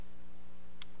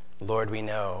Lord, we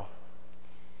know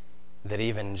that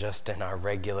even just in our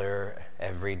regular,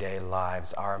 everyday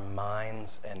lives, our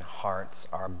minds and hearts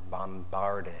are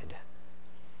bombarded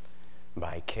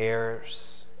by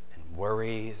cares and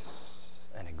worries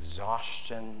and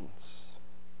exhaustions.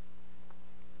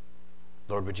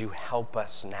 Lord, would you help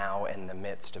us now in the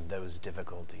midst of those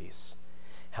difficulties?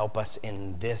 Help us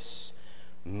in this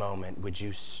moment. Would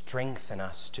you strengthen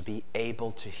us to be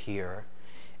able to hear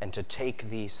and to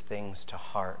take these things to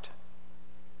heart?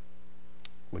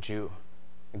 Would you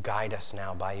guide us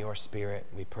now by your Spirit,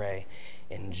 we pray,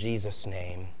 in Jesus'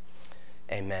 name,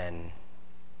 amen.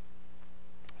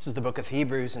 This is the book of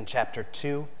Hebrews in chapter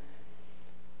 2.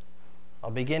 I'll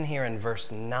begin here in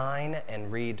verse 9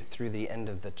 and read through the end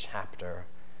of the chapter.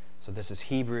 So this is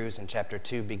Hebrews in chapter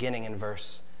 2, beginning in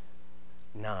verse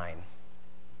 9.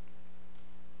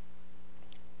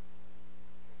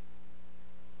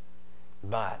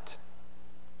 But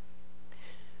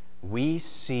we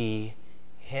see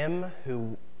him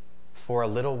who for a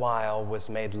little while was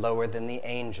made lower than the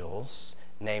angels,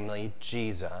 namely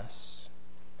Jesus,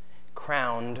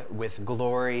 crowned with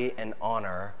glory and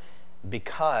honor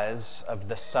because of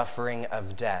the suffering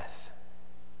of death,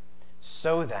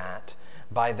 so that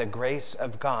by the grace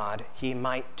of God he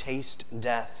might taste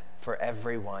death for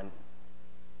everyone.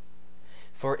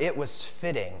 For it was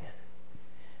fitting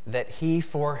that he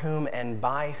for whom and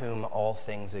by whom all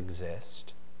things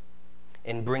exist,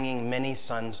 in bringing many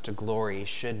sons to glory,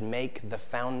 should make the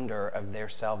founder of their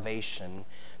salvation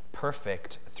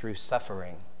perfect through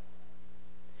suffering.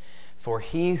 For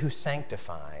he who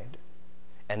sanctified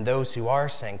and those who are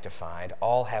sanctified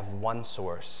all have one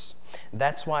source.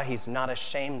 That's why he's not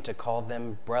ashamed to call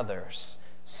them brothers,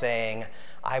 saying,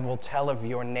 I will tell of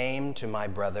your name to my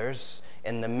brothers.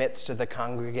 In the midst of the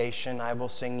congregation I will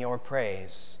sing your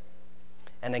praise.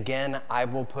 And again I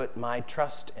will put my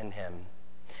trust in him.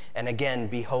 And again,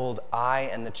 behold, I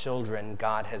and the children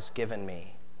God has given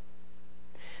me.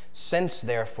 Since,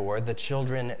 therefore, the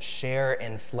children share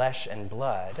in flesh and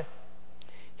blood,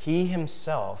 he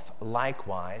himself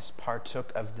likewise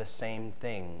partook of the same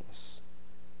things,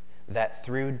 that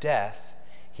through death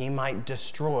he might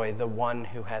destroy the one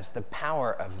who has the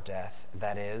power of death,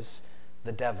 that is,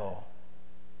 the devil,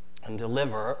 and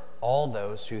deliver all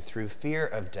those who through fear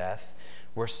of death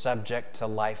were subject to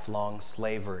lifelong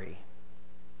slavery.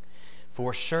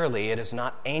 For surely it is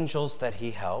not angels that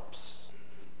he helps,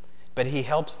 but he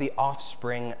helps the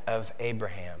offspring of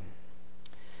Abraham.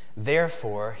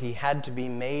 Therefore, he had to be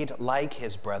made like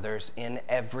his brothers in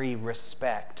every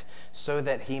respect, so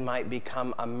that he might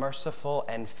become a merciful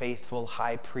and faithful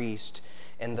high priest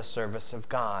in the service of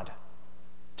God,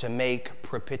 to make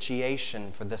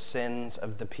propitiation for the sins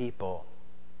of the people.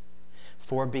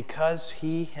 For because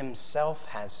he himself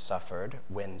has suffered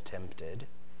when tempted,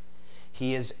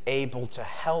 he is able to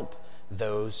help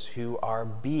those who are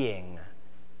being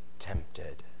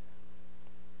tempted.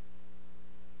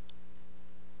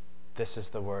 This is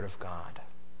the word of God.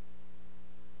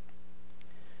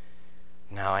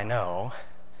 Now I know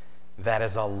that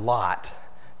is a lot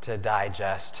to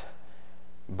digest,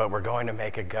 but we're going to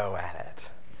make a go at it.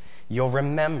 You'll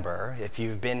remember, if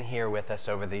you've been here with us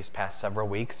over these past several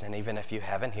weeks, and even if you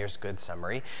haven't, here's a good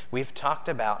summary. We've talked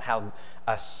about how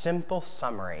a simple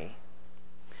summary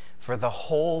for the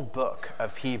whole book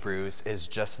of Hebrews is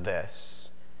just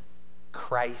this: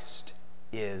 Christ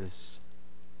is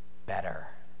better.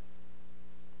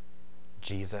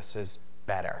 Jesus is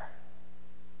better.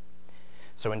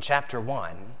 So in chapter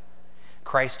 1,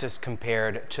 Christ is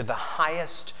compared to the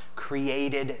highest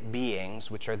created beings,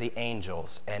 which are the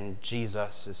angels, and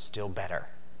Jesus is still better.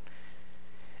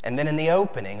 And then in the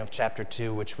opening of chapter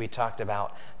 2, which we talked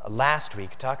about last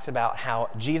week, talks about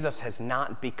how Jesus has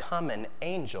not become an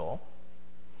angel,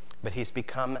 but he's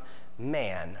become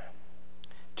man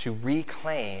to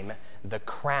reclaim the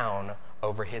crown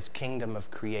over his kingdom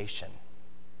of creation.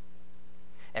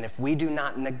 And if we do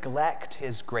not neglect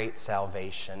his great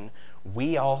salvation,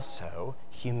 we also,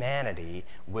 humanity,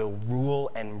 will rule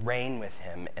and reign with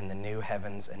him in the new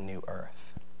heavens and new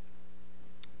earth.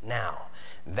 Now,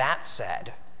 that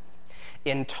said,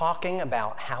 in talking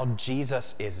about how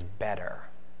Jesus is better,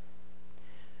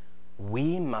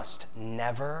 we must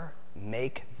never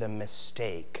make the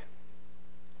mistake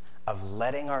of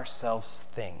letting ourselves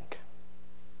think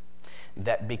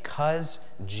that because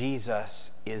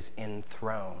Jesus is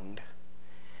enthroned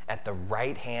at the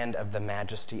right hand of the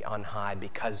Majesty on high,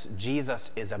 because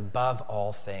Jesus is above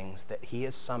all things, that he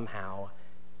is somehow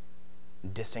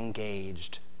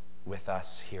disengaged with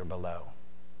us here below.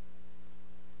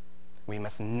 We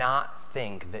must not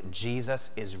think that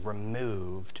Jesus is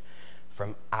removed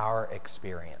from our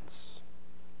experience.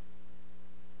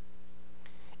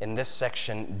 in this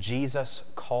section, Jesus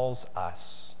calls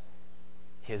us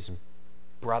his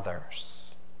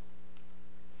brothers.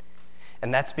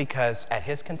 And that's because at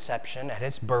his conception, at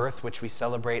his birth, which we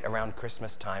celebrate around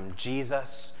Christmas time,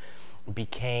 Jesus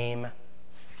became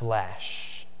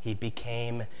flesh. He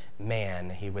became man.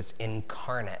 He was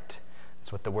incarnate.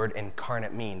 That's what the word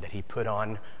incarnate means, that he put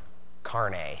on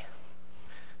carne,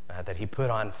 that he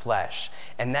put on flesh.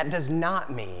 And that does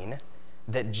not mean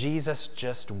that Jesus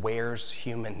just wears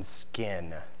human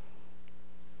skin.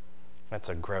 That's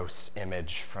a gross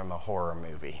image from a horror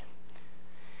movie.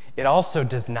 It also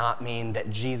does not mean that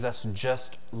Jesus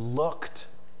just looked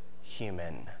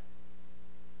human,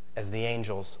 as the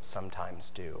angels sometimes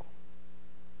do.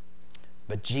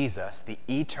 But Jesus, the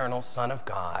eternal Son of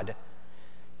God,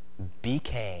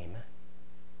 became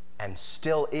and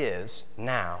still is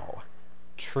now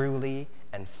truly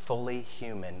and fully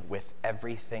human with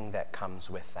everything that comes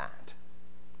with that.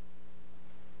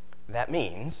 That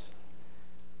means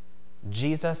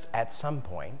Jesus at some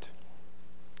point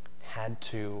had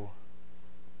to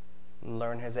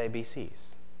learn his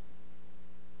ABCs.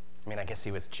 I mean, I guess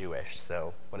he was Jewish,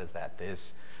 so what is that?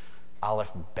 This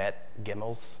Aleph, Bet,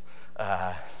 Gimels?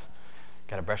 Got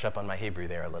to brush up on my Hebrew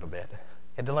there a little bit. He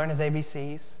had to learn his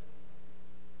ABCs.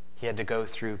 He had to go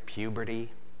through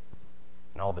puberty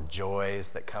and all the joys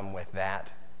that come with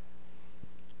that.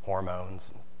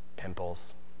 Hormones,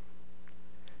 pimples.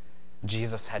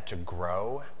 Jesus had to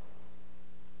grow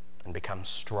and become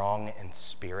strong in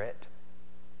spirit.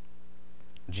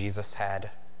 Jesus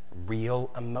had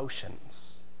real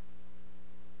emotions.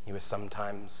 He was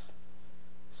sometimes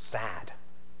sad,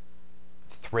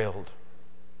 thrilled,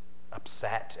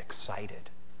 upset, excited.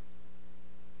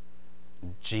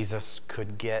 Jesus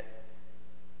could get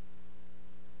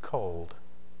cold,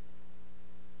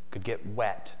 could get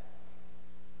wet,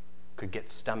 could get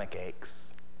stomach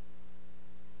aches.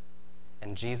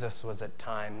 And Jesus was at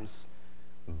times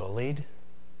bullied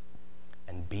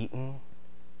and beaten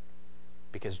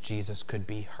because Jesus could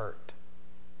be hurt.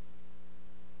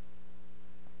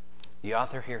 The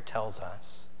author here tells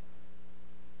us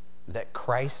that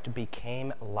Christ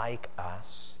became like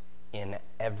us in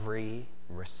every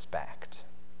respect.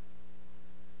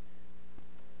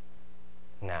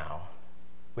 Now,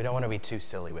 we don't want to be too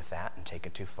silly with that and take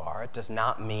it too far. It does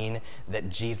not mean that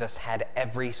Jesus had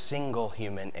every single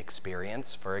human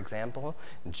experience. For example,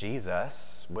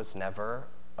 Jesus was never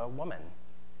a woman.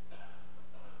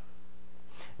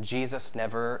 Jesus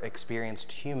never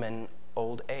experienced human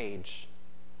old age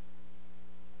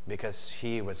because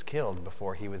he was killed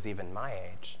before he was even my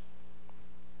age.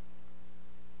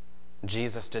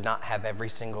 Jesus did not have every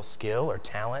single skill or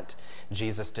talent.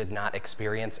 Jesus did not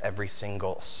experience every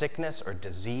single sickness or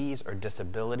disease or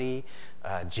disability.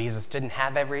 Jesus didn't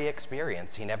have every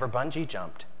experience. He never bungee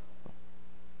jumped.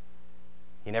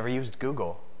 He never used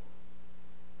Google.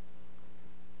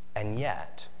 And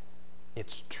yet,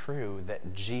 it's true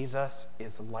that Jesus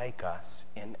is like us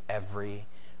in every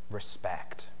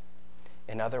respect.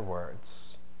 In other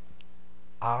words,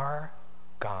 our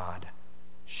God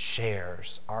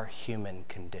shares our human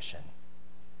condition.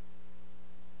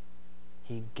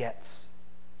 He gets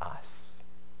us.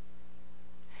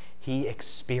 He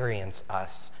experiences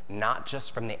us not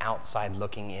just from the outside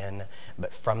looking in,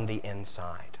 but from the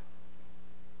inside.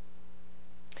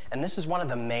 And this is one of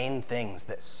the main things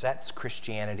that sets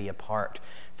Christianity apart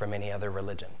from any other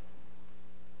religion.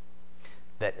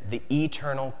 That the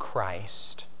eternal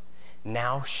Christ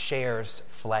now shares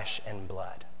flesh and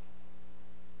blood.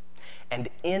 And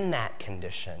in that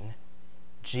condition,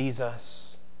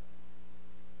 Jesus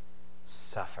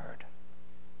suffered.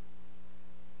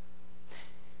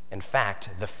 In fact,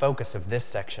 the focus of this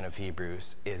section of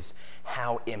Hebrews is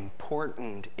how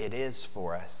important it is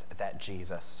for us that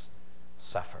Jesus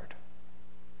suffered.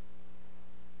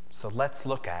 So let's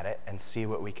look at it and see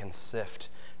what we can sift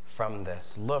from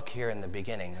this. Look here in the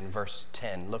beginning, in verse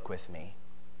 10. Look with me.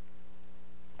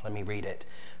 Let me read it.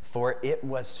 For it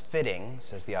was fitting,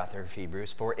 says the author of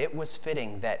Hebrews, for it was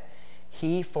fitting that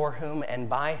he for whom and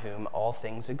by whom all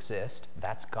things exist,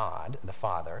 that's God, the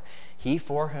Father, he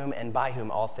for whom and by whom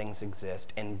all things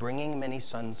exist, in bringing many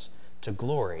sons to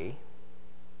glory,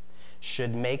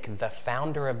 should make the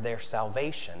founder of their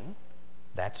salvation,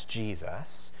 that's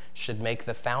Jesus, should make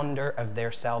the founder of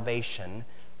their salvation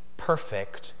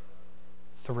perfect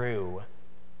through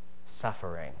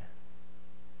suffering.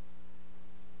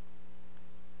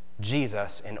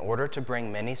 Jesus, in order to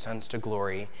bring many sons to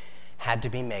glory, had to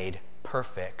be made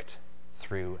perfect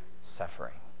through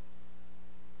suffering.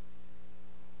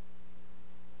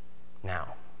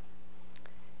 Now,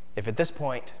 if at this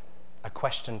point a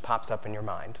question pops up in your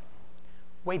mind,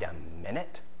 wait a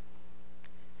minute,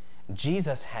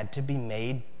 Jesus had to be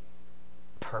made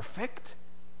perfect?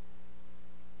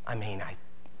 I mean,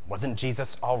 wasn't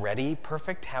Jesus already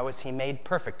perfect? How is he made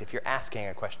perfect? If you're asking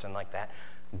a question like that,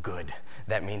 good.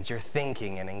 That means you're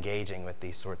thinking and engaging with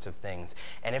these sorts of things.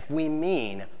 And if we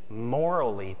mean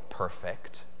morally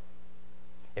perfect,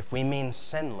 if we mean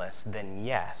sinless, then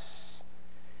yes,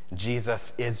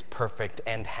 Jesus is perfect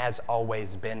and has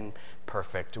always been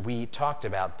perfect. We talked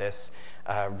about this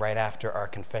right after our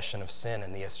confession of sin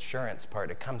and the assurance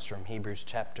part. It comes from Hebrews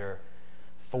chapter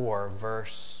 4,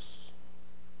 verse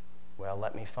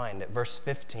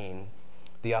 15.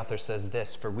 The author says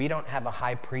this, "For we don't have a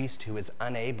high priest who is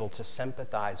unable to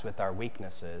sympathize with our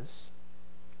weaknesses."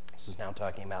 This is now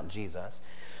talking about Jesus.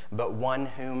 "But one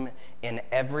whom in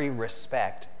every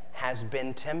respect has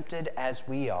been tempted as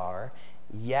we are,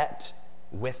 yet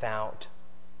without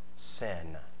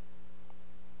sin."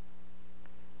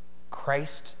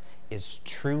 Christ is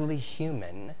truly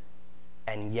human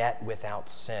and yet without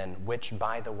sin, which,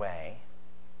 by the way,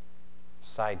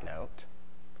 side note,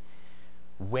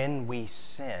 when we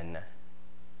sin,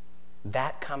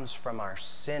 that comes from our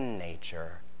sin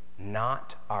nature,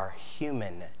 not our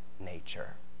human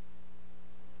nature.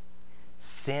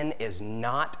 Sin is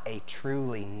not a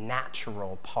truly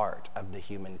natural part of the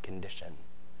human condition.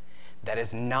 That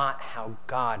is not how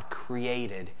God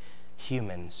created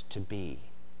humans to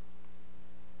be.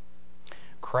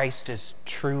 Christ is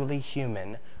truly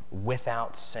human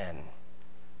without sin.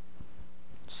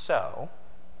 So,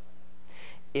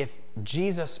 if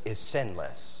Jesus is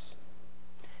sinless,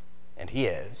 and he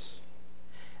is,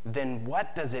 then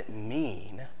what does it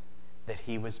mean that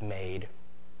he was made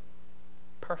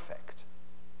perfect?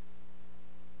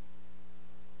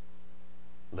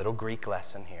 Little Greek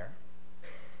lesson here.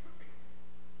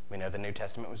 We know the New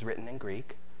Testament was written in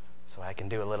Greek, so I can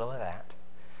do a little of that.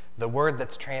 The word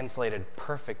that's translated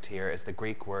perfect here is the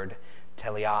Greek word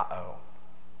teleao.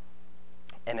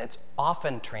 And it's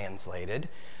often translated,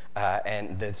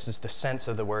 and this is the sense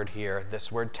of the word here, this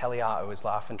word teleao is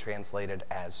often translated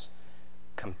as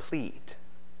complete,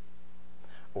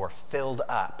 or filled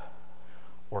up,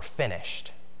 or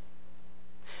finished.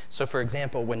 So, for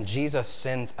example, when Jesus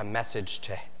sends a message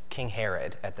to King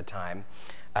Herod at the time,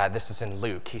 this is in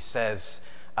Luke, he says,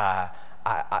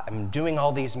 I'm doing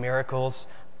all these miracles,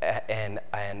 and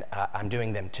I'm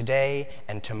doing them today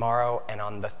and tomorrow, and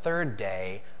on the third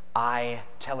day, I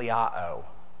teleao,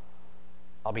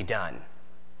 I'll be done.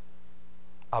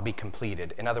 I'll be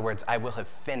completed. In other words, I will have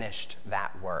finished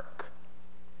that work.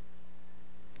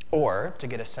 Or, to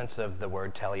get a sense of the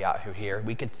word teleao here,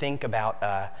 we could think about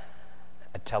a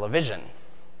television.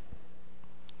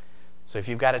 So if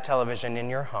you've got a television in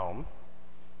your home,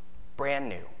 brand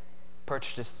new,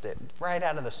 purchased it right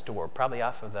out of the store, probably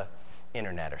off of the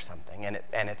internet or something,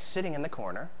 and it's sitting in the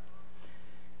corner,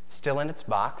 still in its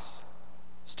box,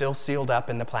 still sealed up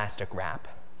in the plastic wrap,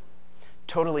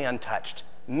 totally untouched,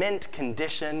 mint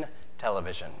condition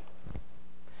television. I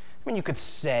mean, you could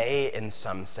say in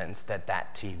some sense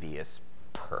that TV is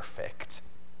perfect.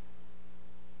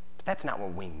 But that's not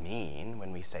what we mean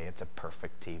when we say it's a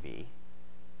perfect TV.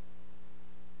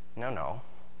 No.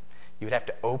 You would have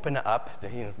to open up,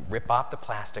 rip off the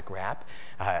plastic wrap,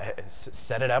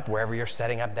 set it up wherever you're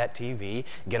setting up that TV,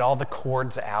 get all the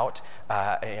cords out,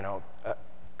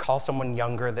 call someone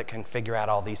younger that can figure out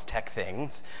all these tech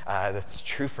things. That's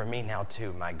true for me now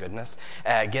too, my goodness.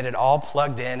 Get it all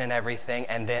plugged in and everything,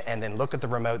 and then look at the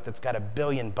remote that's got 1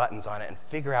 billion buttons on it and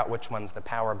figure out which one's the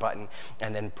power button,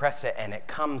 and then press it and it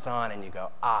comes on and you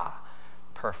go,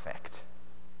 perfect.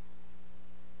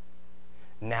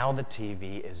 Now the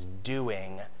TV is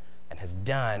doing and has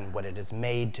done what it is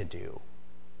made to do,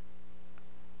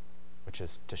 which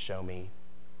is to show me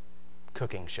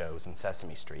cooking shows on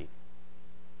Sesame Street.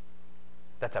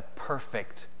 That's a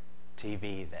perfect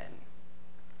TV then.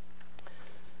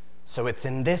 So it's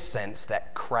in this sense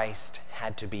that Christ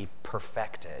had to be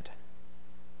perfected,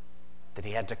 that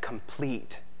he had to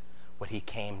complete what he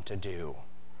came to do.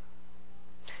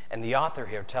 And the author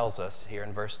here tells us, here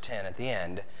in verse 10 at the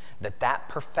end, that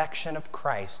perfection of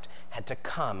Christ had to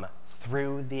come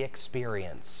through the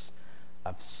experience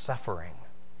of suffering.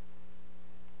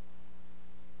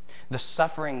 The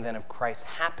suffering then of Christ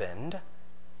happened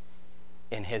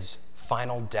in his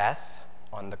final death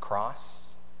on the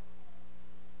cross,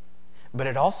 but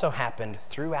it also happened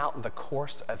throughout the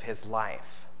course of his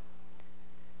life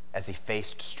as he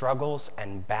faced struggles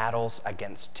and battles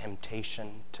against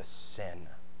temptation to sin.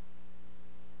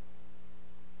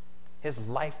 His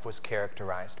life was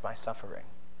characterized by suffering.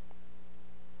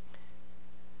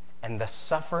 And the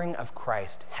suffering of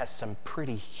Christ has some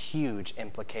pretty huge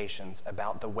implications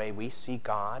about the way we see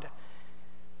God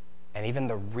and even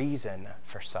the reason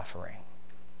for suffering.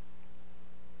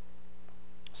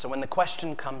 So when the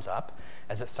question comes up,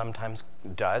 as it sometimes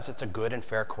does, it's a good and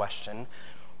fair question,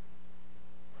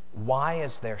 why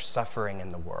is there suffering in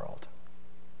the world?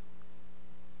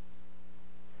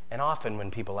 And often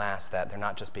when people ask that, they're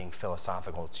not just being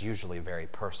philosophical, it's usually very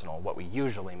personal. What we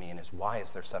usually mean is, why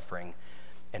is there suffering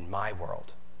in my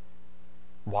world?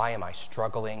 Why am I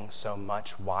struggling so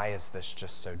much? Why is this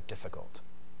just so difficult?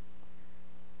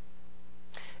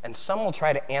 And some will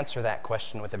try to answer that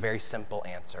question with a very simple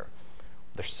answer.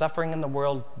 There's suffering in the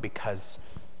world because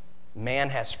man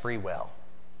has free will.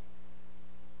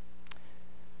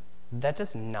 That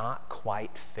does not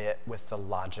quite fit with the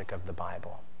logic of the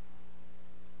Bible.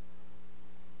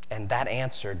 And that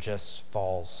answer just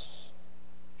falls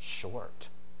short.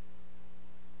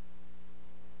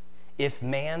 If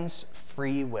man's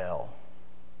free will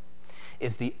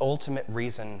is the ultimate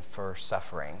reason for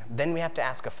suffering, then we have to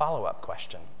ask a follow-up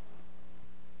question.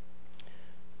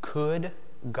 Could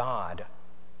God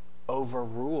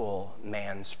overrule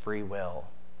man's free will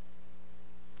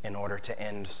in order to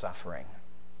end suffering?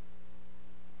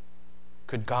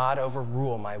 Could God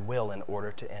overrule my will in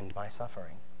order to end my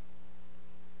suffering?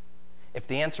 If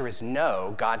the answer is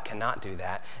no, God cannot do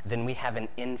that, then we have an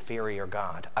inferior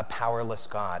God, a powerless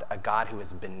God, a God who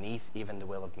is beneath even the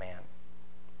will of man.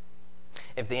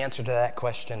 If the answer to that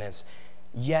question is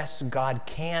yes, God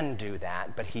can do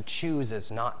that, but he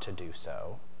chooses not to do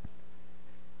so,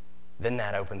 then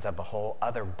that opens up a whole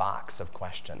other box of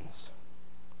questions.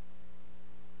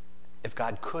 If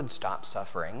God could stop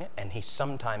suffering, and he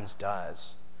sometimes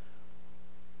does,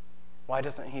 why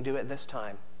doesn't he do it this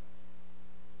time?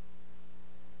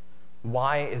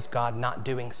 Why is God not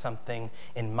doing something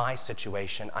in my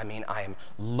situation? I mean, I am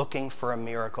looking for a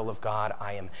miracle of God.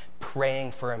 I am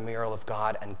praying for a miracle of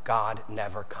God, and God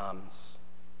never comes.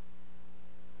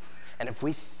 And if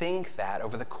we think that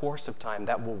over the course of time,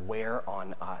 that will wear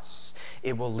on us.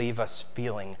 It will leave us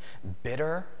feeling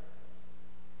bitter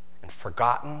and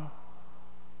forgotten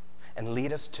and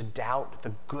lead us to doubt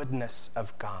the goodness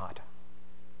of God.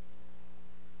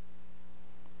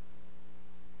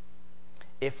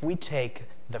 If we take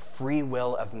the free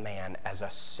will of man as a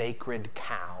sacred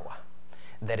cow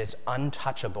that is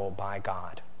untouchable by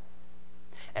God,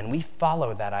 and we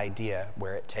follow that idea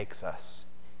where it takes us,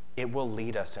 it will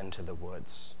lead us into the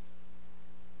woods.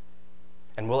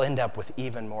 And we'll end up with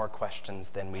even more questions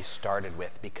than we started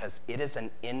with, because it is an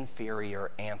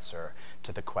inferior answer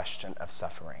to the question of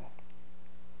suffering.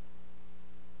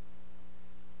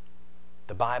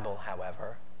 The Bible,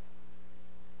 however,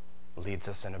 leads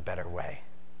us in a better way.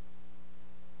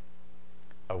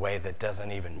 A way that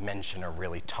doesn't even mention or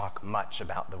really talk much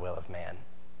about the will of man.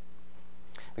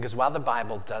 Because while the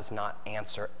Bible does not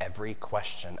answer every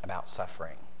question about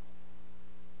suffering,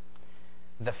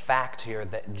 the fact here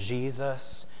that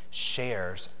Jesus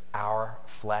shares our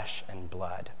flesh and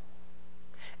blood,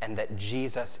 and that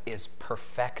Jesus is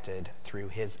perfected through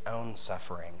his own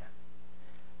suffering,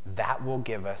 that will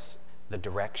give us the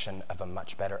direction of a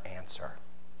much better answer,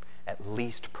 at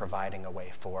least providing a way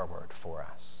forward for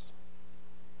us.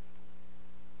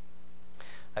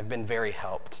 I've been very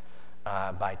helped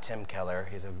by Tim Keller.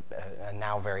 He's a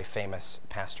now very famous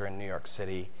pastor in New York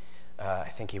City. I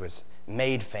think he was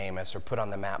made famous or put on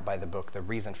the map by the book, The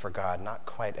Reason for God. Not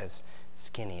quite as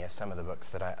skinny as some of the books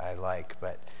that I like,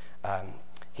 but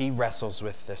he wrestles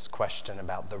with this question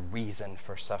about the reason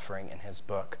for suffering in his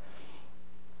book.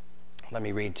 Let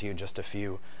me read to you just a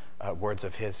few words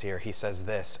of his here. He says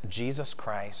this: Jesus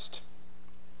Christ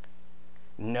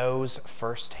knows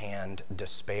firsthand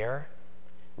despair,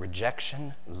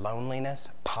 rejection, loneliness,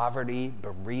 poverty,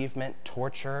 bereavement,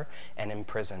 torture, and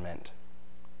imprisonment.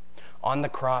 On the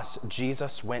cross,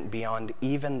 Jesus went beyond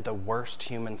even the worst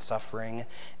human suffering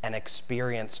and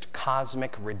experienced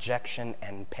cosmic rejection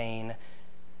and pain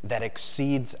that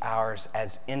exceeds ours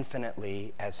as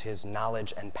infinitely as his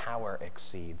knowledge and power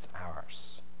exceeds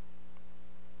ours.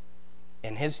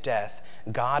 In his death,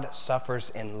 God suffers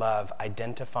in love,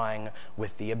 identifying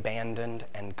with the abandoned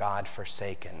and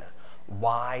God-forsaken.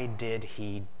 Why did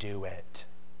he do it?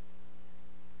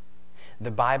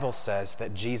 The Bible says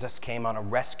that Jesus came on a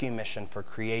rescue mission for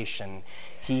creation.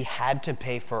 He had to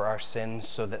pay for our sins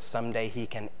so that someday he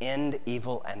can end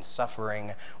evil and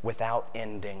suffering without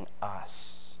ending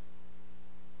us.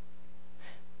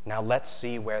 Now let's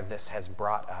see where this has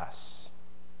brought us.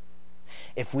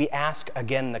 If we ask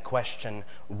again the question,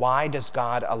 why does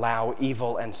God allow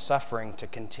evil and suffering to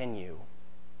continue?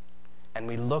 And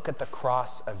we look at the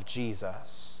cross of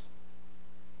Jesus,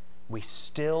 we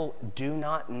still do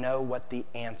not know what the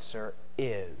answer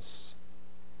is.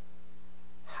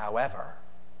 However,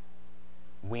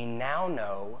 we now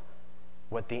know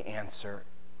what the answer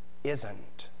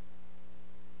isn't.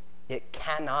 It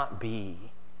cannot be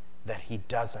that he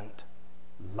doesn't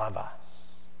love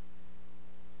us.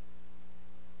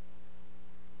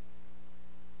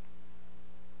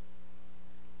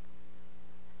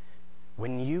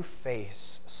 When you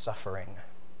face suffering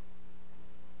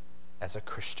as a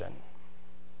Christian,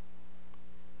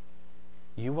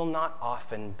 you will not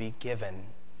often be given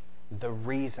the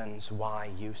reasons why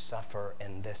you suffer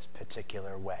in this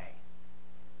particular way.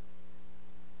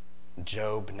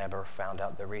 Job never found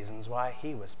out the reasons why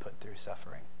he was put through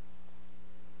suffering.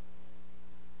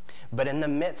 But in the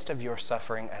midst of your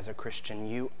suffering as a Christian,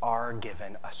 you are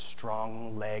given a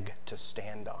strong leg to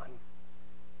stand on,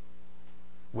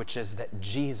 which is that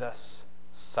Jesus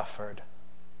suffered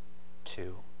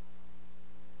too.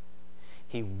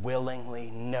 He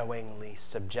willingly, knowingly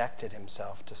subjected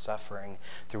himself to suffering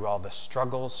through all the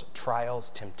struggles, trials,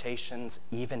 temptations,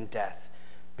 even death,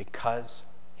 because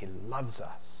he loves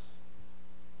us.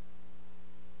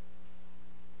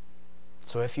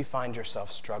 So if you find yourself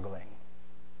struggling,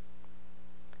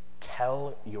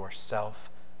 tell yourself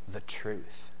the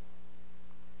truth.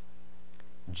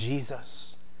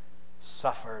 Jesus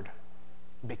suffered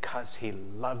because he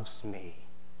loves me.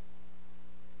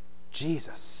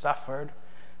 Jesus suffered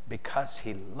because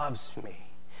he loves me.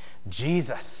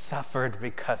 Jesus suffered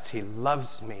because he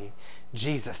loves me.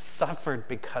 Jesus suffered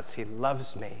because he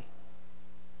loves me.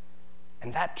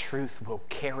 And that truth will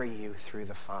carry you through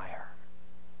the fire.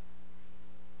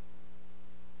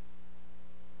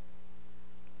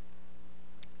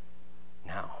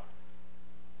 Now,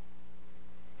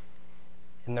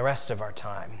 in the rest of our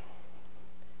time,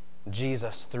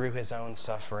 Jesus, through his own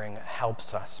suffering,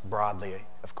 helps us broadly,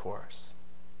 of course.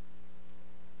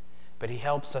 But he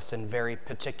helps us in very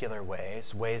particular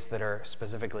ways that are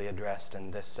specifically addressed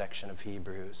in this section of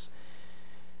Hebrews.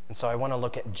 And so I want to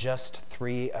look at just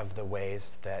 3 of the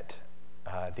ways that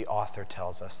the author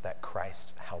tells us that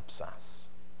Christ helps us.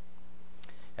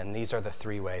 And these are the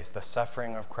 3 ways. The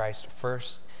suffering of Christ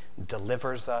first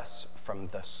delivers us from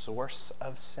the source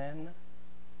of sin.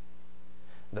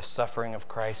 The suffering of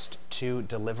Christ 2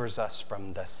 delivers us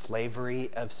from the slavery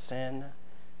of sin.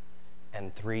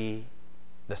 And 3,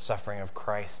 the suffering of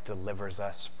Christ delivers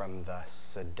us from the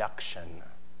seduction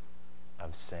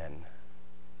of sin.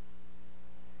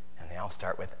 And they all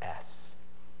start with S,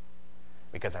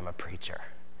 because I'm a preacher.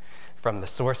 From the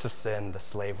source of sin, the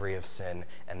slavery of sin,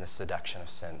 and the seduction of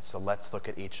sin. So let's look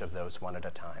at each of those one at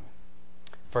a time.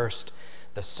 First,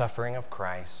 the suffering of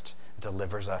Christ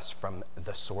delivers us from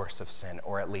the source of sin,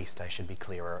 or at least, I should be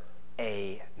clearer,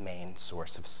 a main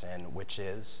source of sin, which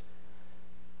is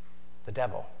the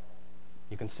devil.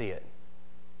 You can see it.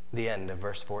 The end of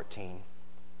verse 14.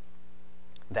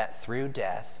 That through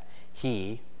death,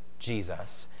 he,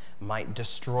 Jesus, might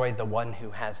destroy the one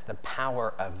who has the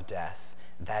power of death,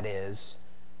 that is,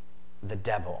 the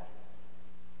devil.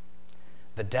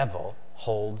 The devil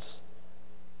holds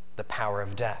the power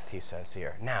of death, he says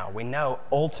here. Now, we know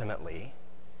ultimately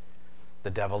the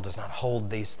devil does not hold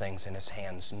these things in his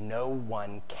hands. No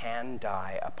one can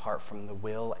die apart from the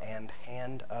will and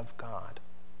hand of God.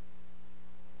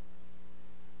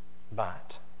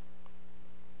 But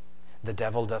the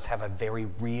devil does have a very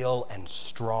real and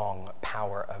strong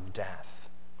power of death.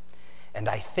 And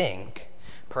I think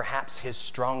perhaps his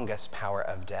strongest power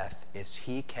of death is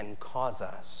he can cause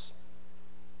us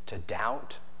to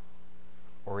doubt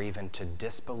or even to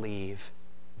disbelieve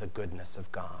the goodness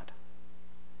of God.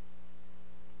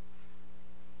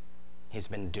 He's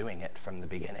been doing it from the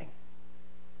beginning.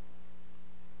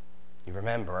 You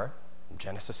remember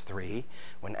Genesis 3,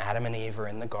 when Adam and Eve are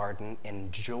in the garden,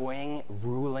 enjoying,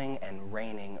 ruling, and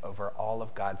reigning over all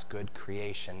of God's good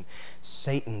creation,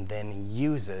 Satan then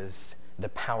uses the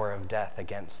power of death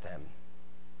against them.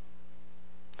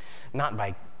 Not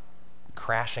by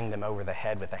crashing them over the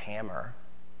head with a hammer,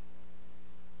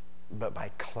 but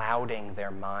by clouding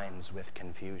their minds with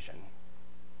confusion.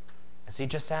 As he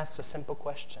just asks a simple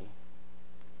question.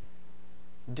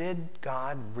 Did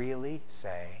God really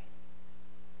say?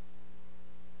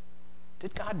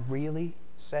 Did God really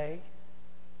say?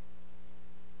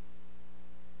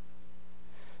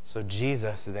 So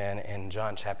Jesus then in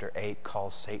John chapter 8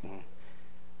 calls Satan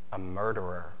a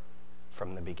murderer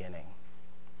from the beginning.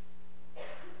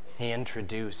 He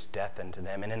introduced death into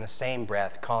them, and in the same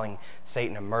breath, calling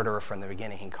Satan a murderer from the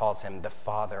beginning, he calls him the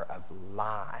father of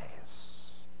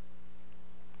lies.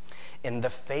 In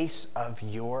the face of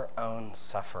your own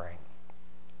suffering,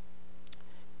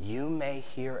 you may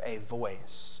hear a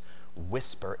voice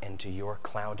whisper into your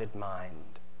clouded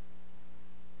mind,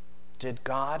 did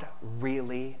God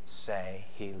really say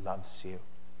he loves you?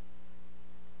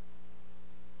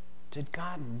 Did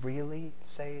God really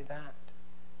say that?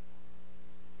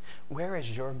 Where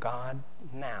is your God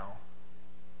now?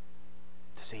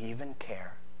 Does he even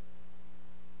care?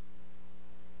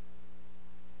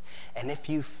 And if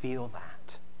you feel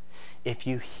that, if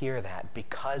you hear that,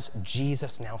 because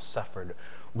Jesus now suffered,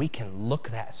 we can look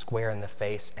that square in the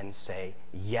face and say,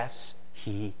 yes,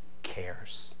 he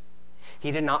cares.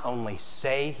 He did not only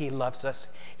say he loves us,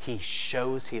 he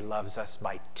shows he loves us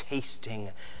by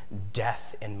tasting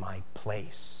death in my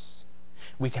place.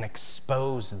 We can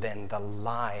expose then the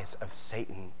lies of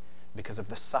Satan because of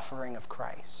the suffering of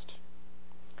Christ.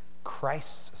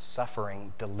 Christ's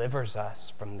suffering delivers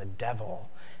us from the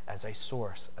devil as a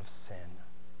source of sin.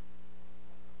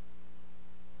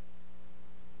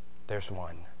 There's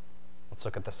one. Let's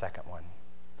look at the second one.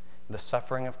 The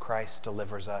suffering of Christ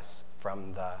delivers us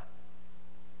from the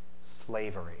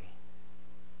slavery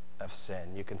of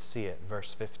sin. You can see it,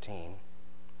 verse 15.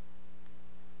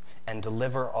 And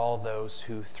deliver all those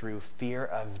who through fear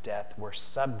of death were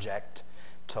subject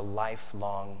to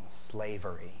lifelong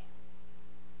slavery.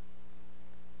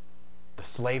 The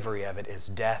slavery of it is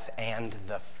death and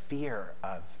the fear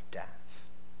of death.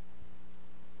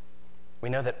 We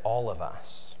know that all of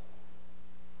us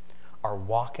are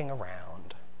walking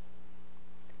around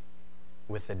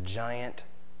with a giant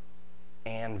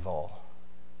anvil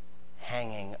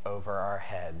hanging over our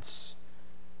heads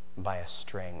by a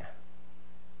string.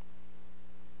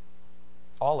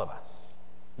 All of us,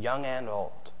 young and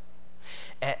old.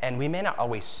 And we may not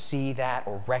always see that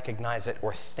or recognize it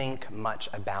or think much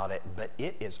about it, but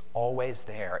it is always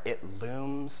there. It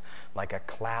looms like a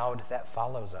cloud that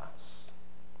follows us.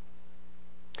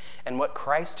 And what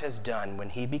Christ has done when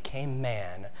he became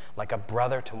man, like a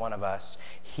brother to one of us,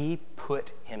 he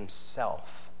put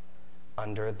himself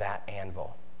under that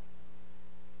anvil.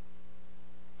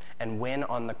 And when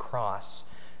on the cross,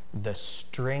 the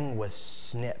string was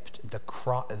snipped, the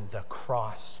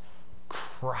cross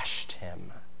crushed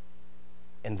him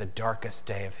in the darkest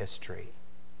day of history.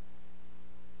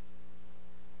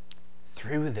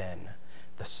 Through then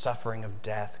the suffering of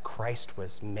death, Christ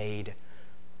was made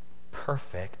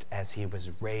perfect as he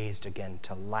was raised again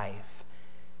to life,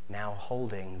 now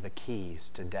holding the keys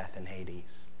to death and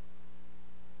Hades.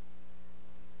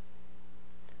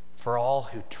 For all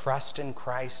who trust in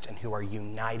Christ and who are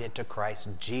united to Christ,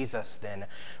 Jesus then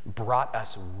brought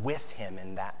us with him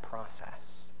in that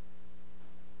process.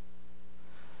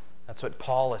 That's what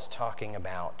Paul is talking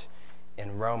about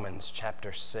in Romans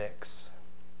chapter 6.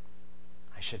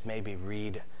 I should maybe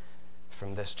read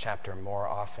from this chapter more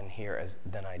often here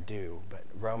than I do, but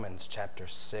Romans chapter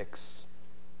 6,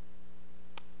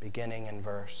 beginning in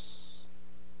verse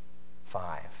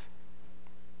 5.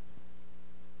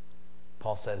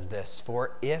 Paul says this,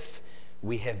 "For if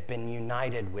we have been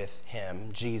united with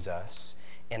him, Jesus,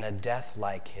 in a death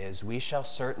like his, we shall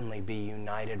certainly be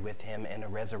united with him in a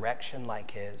resurrection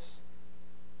like his.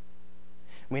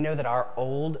 We know that our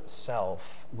old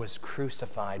self was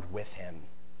crucified with him,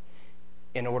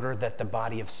 in order that the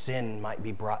body of sin might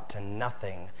be brought to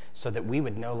nothing, so that we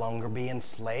would no longer be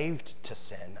enslaved to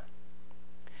sin.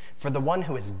 For the one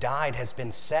who has died has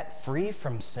been set free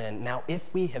from sin. Now,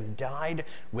 if we have died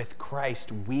with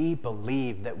Christ, we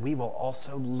believe that we will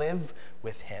also live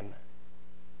with him.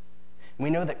 We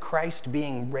know that Christ,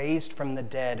 being raised from the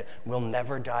dead, will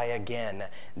never die again.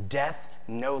 Death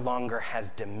no longer has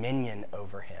dominion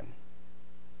over him."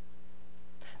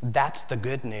 That's the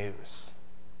good news.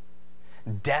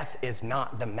 Death is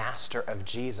not the master of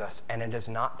Jesus, and it is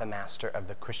not the master of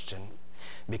the Christian,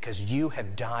 because you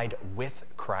have died with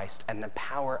Christ, and the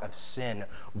power of sin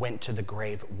went to the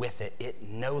grave with it. It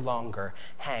no longer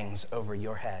hangs over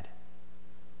your head.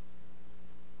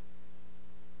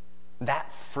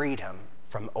 That freedom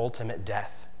from ultimate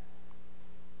death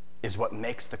is what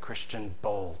makes the Christian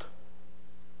bold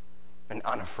and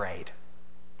unafraid.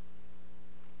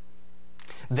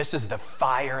 This is the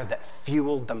fire that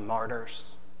fueled the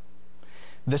martyrs.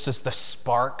 This is the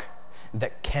spark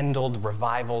that kindled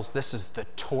revivals. This is the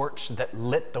torch that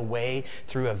lit the way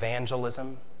through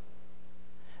evangelism.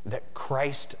 That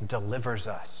Christ delivers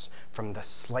us from the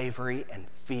slavery and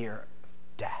fear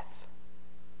of death.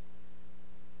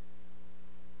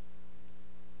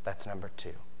 That's number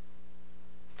 2.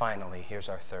 Finally, here's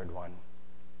our third one.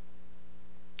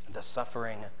 The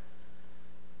suffering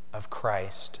of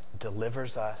Christ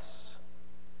delivers us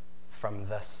from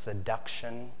the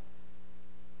seduction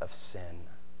of sin.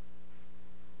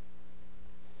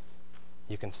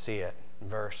 You can see it,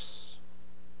 verse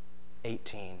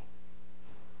 18.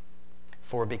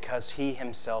 "For because he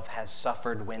himself has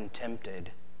suffered when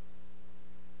tempted,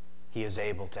 he is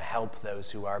able to help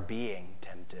those who are being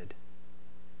tempted.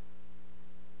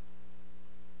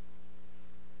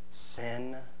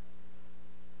 sin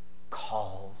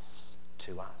calls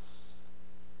to us.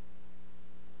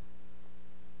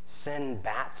 Sin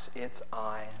bats its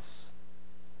eyes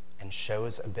and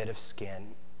shows a bit of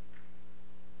skin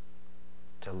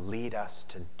to lead us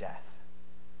to death.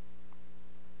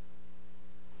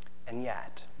 And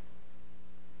yet,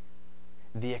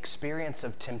 the experience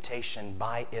of temptation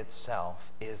by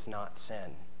itself is not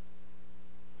sin.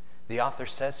 The author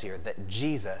says here that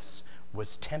Jesus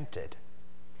was tempted.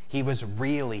 He was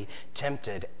really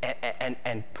tempted,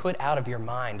 and put out of your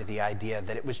mind the idea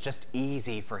that it was just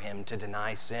easy for him to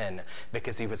deny sin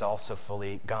because he was also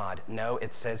fully God. No,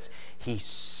 it says he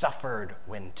suffered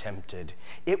when tempted.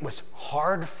 It was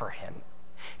hard for him.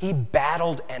 He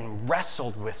battled and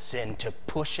wrestled with sin to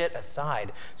push it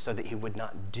aside so that he would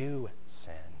not do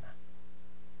sin.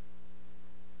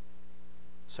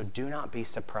 So do not be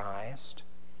surprised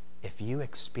if you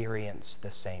experience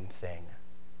the same thing.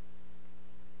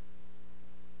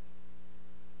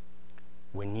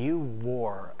 When you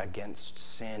war against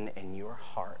sin in your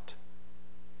heart,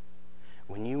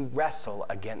 when you wrestle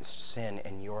against sin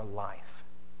in your life,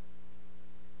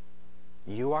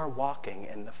 you are walking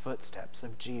in the footsteps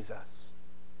of Jesus.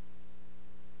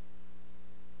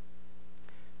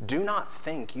 Do not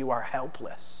think you are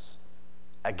helpless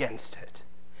against it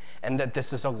and that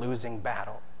this is a losing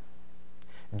battle.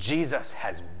 Jesus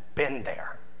has been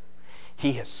there.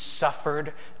 He has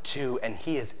suffered too, and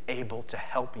he is able to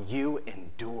help you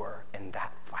endure in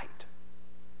that fight.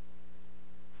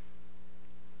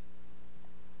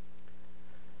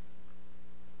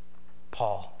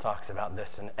 Paul talks about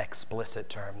this in explicit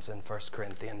terms in 1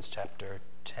 Corinthians chapter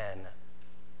 10,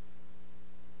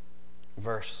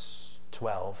 verse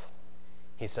 12.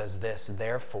 He says this,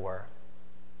 "Therefore,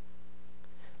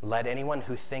 let anyone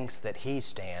who thinks that he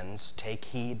stands take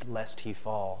heed lest he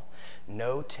fall.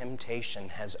 No temptation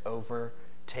has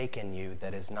overtaken you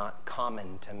that is not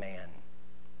common to man.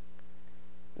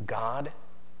 God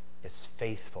is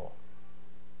faithful,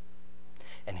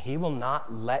 and he will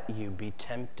not let you be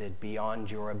tempted beyond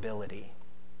your ability.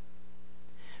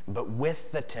 But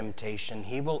with the temptation,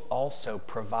 he will also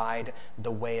provide the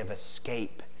way of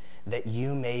escape that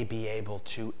you may be able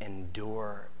to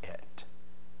endure it."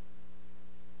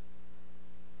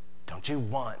 Don't you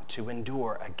want to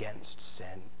endure against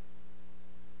sin?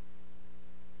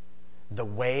 The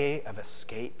way of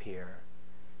escape here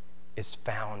is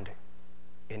found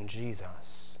in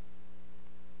Jesus.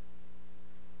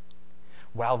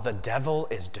 While the devil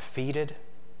is defeated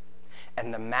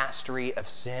and the mastery of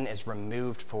sin is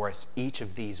removed for us, each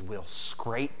of these will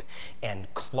scrape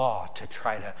and claw to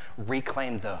try to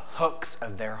reclaim the hooks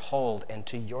of their hold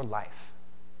into your life.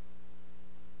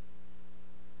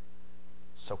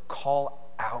 So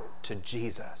call out to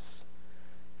Jesus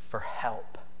for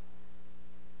help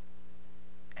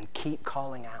and keep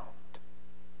calling out.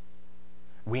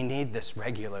 We need this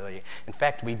regularly. In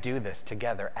fact, we do this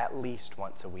together at least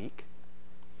once a week,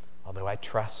 although I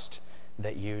trust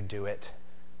that you do it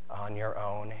on your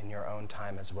own, in your own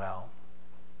time as well,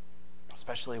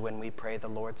 especially when we pray the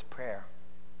Lord's Prayer.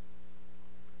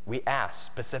 We ask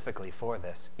specifically for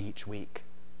this each week.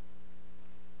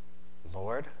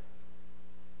 Lord,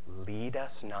 lead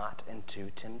us not into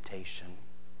temptation,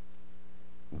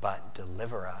 but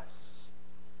deliver us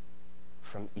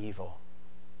from evil.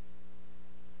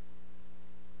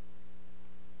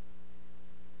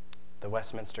 The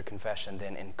Westminster Confession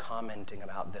then, in commenting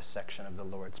about this section of the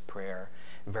Lord's Prayer,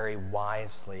 very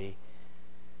wisely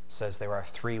says there are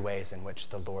three ways in which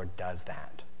the Lord does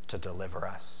that to deliver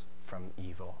us from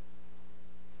evil.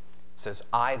 It says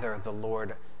either the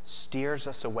Lord steers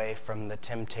us away from the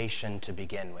temptation to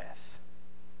begin with,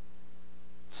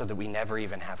 so that we never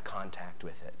even have contact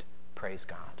with it. Praise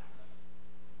God.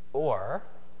 Or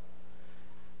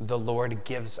the Lord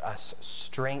gives us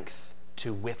strength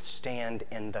to withstand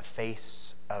in the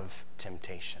face of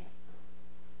temptation,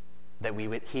 that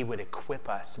he would equip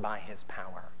us by his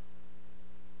power.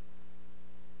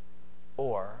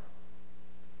 Or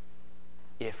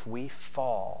if we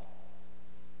fall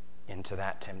into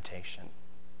that temptation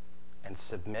and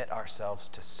submit ourselves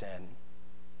to sin,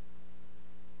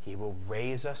 he will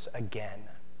raise us again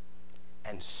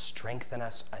and strengthen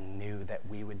us anew, that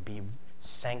we would be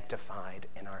sanctified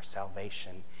in our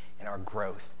salvation, in our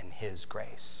growth in his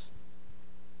grace,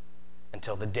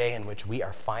 until the day in which we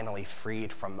are finally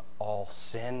freed from all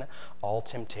sin, all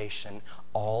temptation,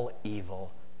 all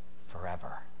evil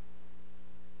forever.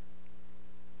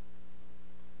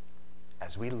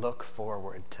 As we look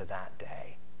forward to that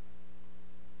day,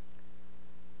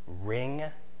 ring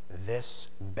this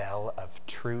bell of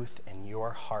truth in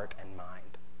your heart and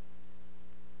mind.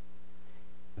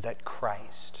 that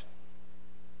Christ,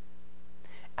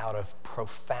 out of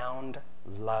profound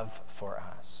love for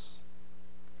us,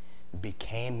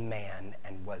 became man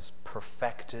and was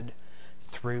perfected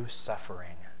through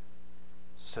suffering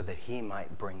so that he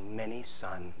might bring many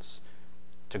sons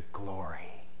to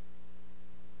glory.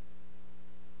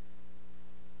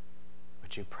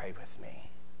 Would you pray with me?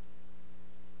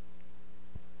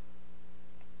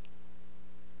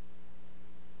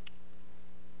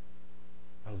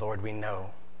 Lord, we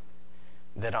know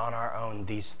that on our own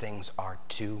these things are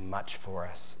too much for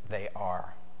us. They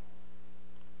are.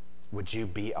 Would you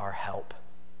be our help?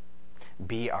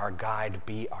 Be our guide,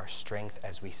 be our strength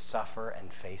as we suffer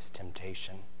and face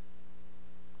temptation.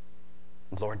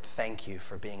 Lord, thank you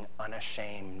for being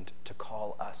unashamed to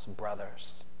call us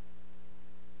brothers.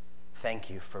 Thank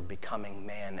you for becoming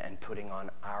man and putting on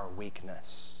our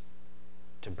weakness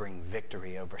to bring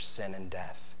victory over sin and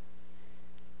death.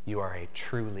 You are a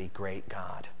truly great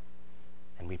God,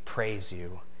 and we praise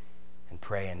you and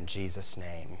pray in Jesus'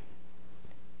 name.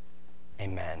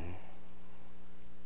 Amen.